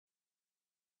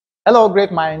Hello,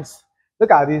 great minds.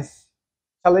 Look at this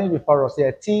challenge before us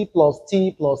here. T plus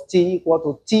T plus T equal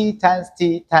to T times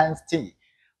T times T.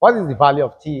 What is the value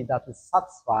of T that will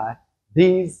satisfy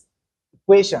this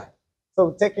equation?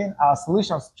 So taking our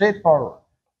solution straightforward.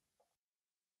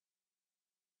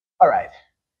 All right.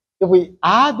 If we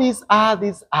add this,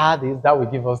 that will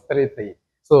give us 3.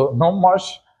 So not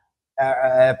much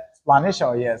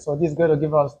explanation here. So this is going to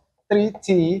give us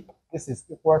 3t. This is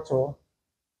equal to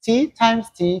t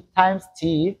times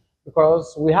t,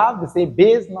 because we have the same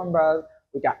base numbers,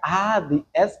 we can add the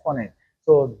exponent.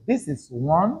 So this is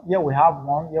 1, here we have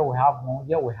 1, here we have 1,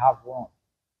 here we have 1.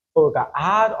 So we can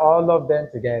add all of them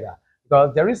together,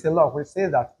 because there is a law which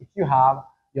says that if you have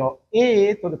your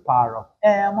a to the power of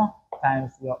m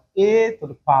times your a to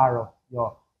the power of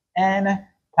your n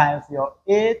times your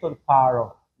a to the power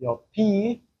of your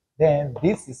p, then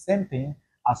this is same thing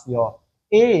as your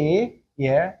a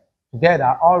here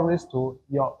together all raised to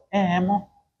your m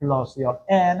plus your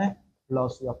n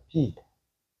plus your p.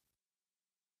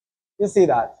 You see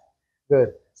that? Good.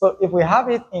 So if we have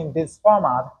it in this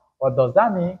format, what does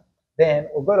that mean? Then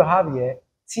we're going to have here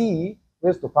t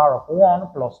raised to the power of 1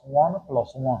 plus 1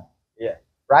 plus 1. Yeah,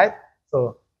 right?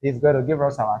 So it's going to give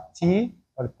us our t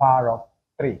to the power of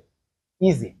 3.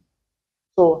 Easy.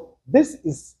 So this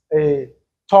is a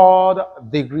third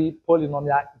degree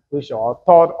polynomial equation, or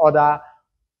third order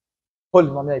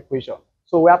polynomial equation.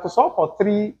 So we have to solve for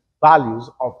 3 values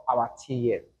of our t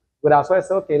here. But as well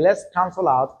say, okay, let's cancel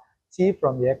out t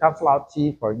from here, cancel out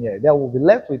t from here. Then we'll be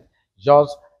left with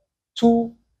just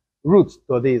 2 roots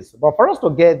to this. But for us to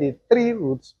get the 3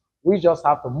 roots, we just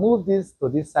have to move this to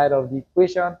this side of the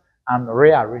equation and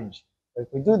rearrange. So if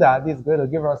we do that, this is going to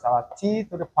give us our t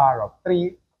to the power of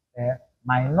 3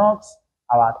 minus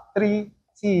our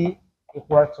 3t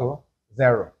equal to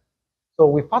 0. So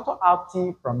we factor out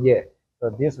t from here. So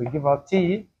this will give us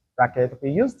t bracket. If we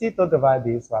use t to divide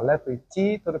this, we're left with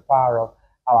t to the power of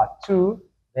our 2,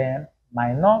 then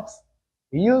minus,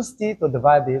 we use t to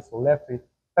divide this, we're left with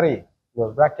 3.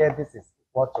 Close bracket, this is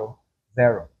equal to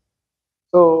 0.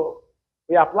 So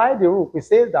we apply the rule. We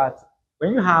say that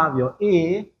when you have your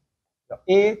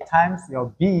a times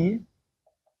your b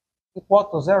equal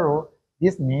to 0,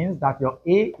 this means that your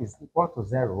a is equal to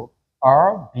 0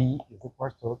 or b is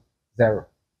equal to 0.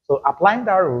 So applying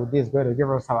that rule, this is going to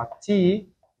give us our t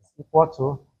is equal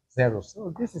to 0.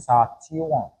 So this is our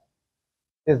t1.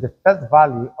 This is the first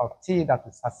value of t that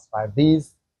will satisfy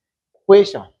this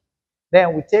equation.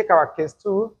 Then we take our case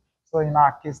 2. So in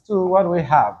our case 2, what do we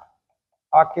have?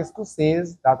 Our case 2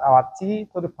 says that our t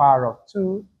to the power of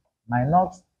 2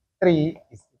 minus 3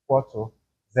 is equal to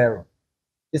 0.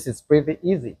 This is pretty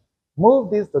easy.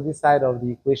 Move this to this side of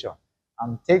the equation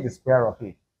and take the square of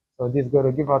it. So this is going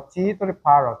to give us t to the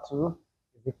power of 2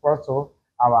 is equal to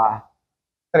our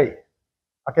 3.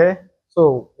 Okay?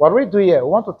 So what we do here,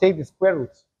 we want to take the square root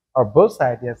of both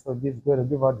sides here. So this is going to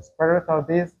give us the square root of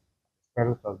this, square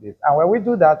root of this. And when we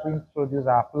do that, we introduce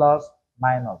our plus,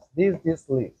 minus. This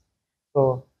leaves.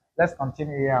 So let's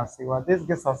continue here and see what this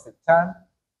gives us a 10.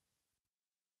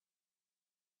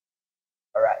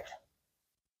 All right.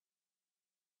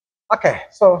 Okay,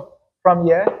 so from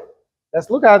here, let's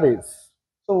look at this.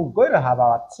 So we're going to have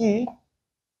our t.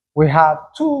 We have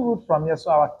 2 roots from here,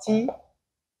 so our t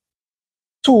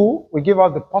 2 will give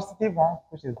us the positive one,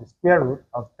 which is the square root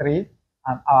of 3,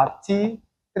 and our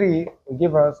t3 will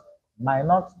give us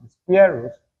minus the square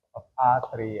root of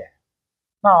r3 here.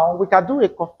 Now we can do a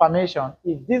confirmation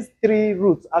if these 3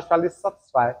 roots actually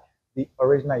satisfy the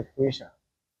original equation.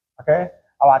 Okay,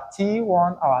 our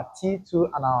t1, our t2,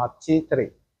 and our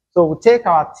t3. So we take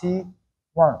our t1.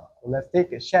 So let's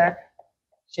take a check.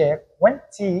 When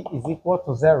t is equal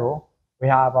to 0, we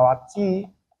have our t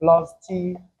plus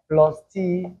t plus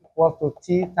t equals to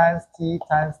t times t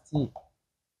times t.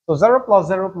 So 0 plus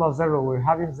 0 plus 0, we're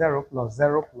having 0 plus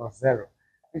 0 plus 0,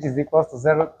 which is equal to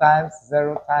 0 times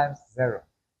 0 times 0.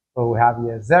 So we have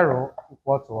here 0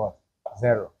 equal to what?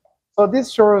 0. So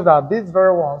this shows that this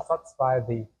very one satisfies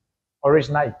the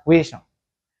original equation.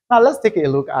 Now let's take a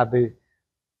look at the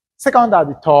second and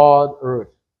the third root.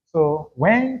 So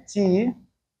when t,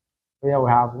 here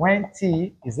we have when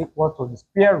t is equal to the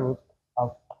square root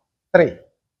of 3.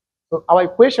 So our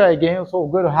equation again, so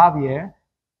we're going to have here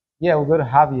we're going to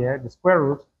have here the square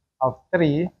root of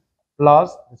 3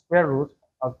 plus the square root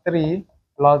of 3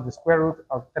 plus the square root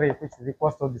of 3, which is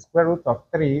equal to the square root of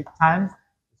 3 times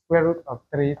the square root of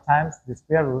 3 times the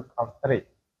square root of 3.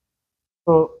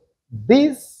 So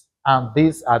this and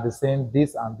this are the same,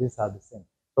 this and this are the same.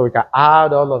 So we can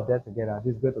add all of that together.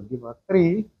 This is going to give us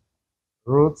 3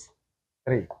 root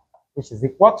 3, which is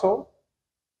equal to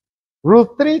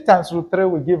Root 3 times root 3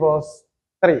 will give us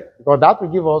 3, because that will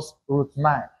give us root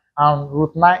 9. And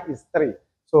root 9 is 3.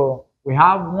 So we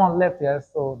have 1 left here,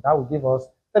 so that will give us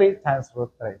 3 times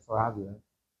root 3. So I have here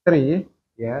 3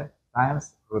 here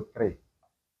times root 3.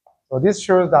 So this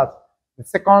shows that the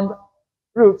second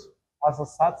root also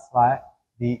satisfies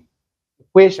the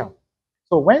equation.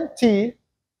 So when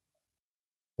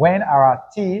our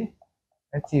t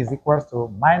is equals to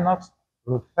minus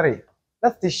root 3,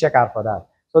 let's just check out for that.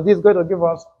 So this is going to give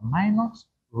us minus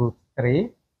root 3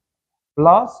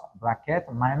 plus bracket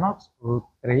minus root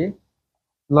 3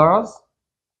 plus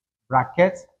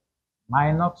bracket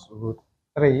minus root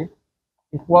 3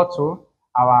 equal to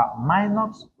our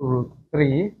minus root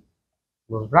 3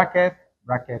 close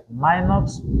bracket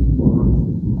minus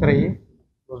root 3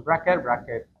 close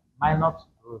bracket minus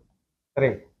root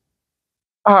 3.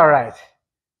 All right.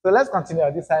 So let's continue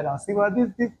on this side and see what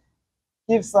this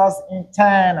gives us in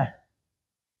turn.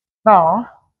 Now,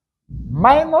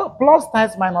 minus plus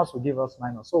times minus will give us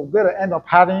minus. So we're going to end up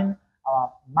having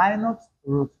our minus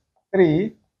root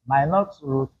 3 minus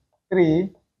root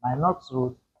 3 minus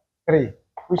root 3,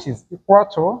 which is equal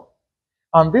to,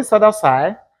 on this other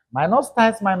side, minus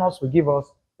times minus will give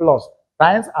us plus,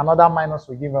 times another minus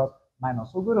will give us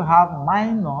minus. So we're going to have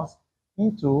minus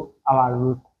into our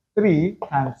root 3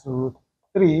 times root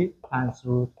 3 times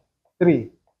root 3.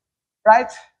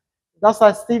 Right? That's why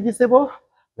it's still visible.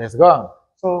 Let's go on.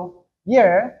 So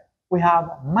here we have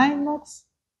minus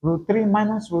root 3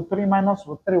 minus root 3 minus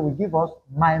root 3 will give us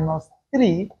minus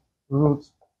 3 root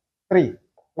 3,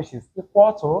 which is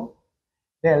equal to,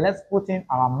 then let's put in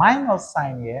our minus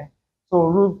sign here. So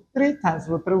root 3 times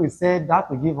root 3, we said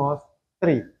that will give us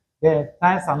 3. Then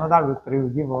times another root 3 will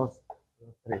give us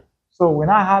root 3. So we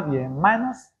now have here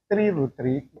minus 3 root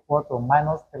 3 equal to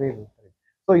minus 3 root 3.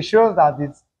 So it shows that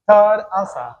this third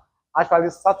answer actually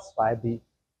satisfies the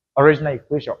original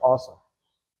equation also.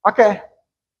 Okay,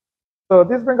 so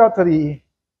this brings us to the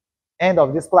end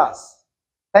of this class.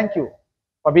 Thank you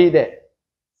for being there.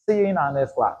 See you in our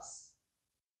next class.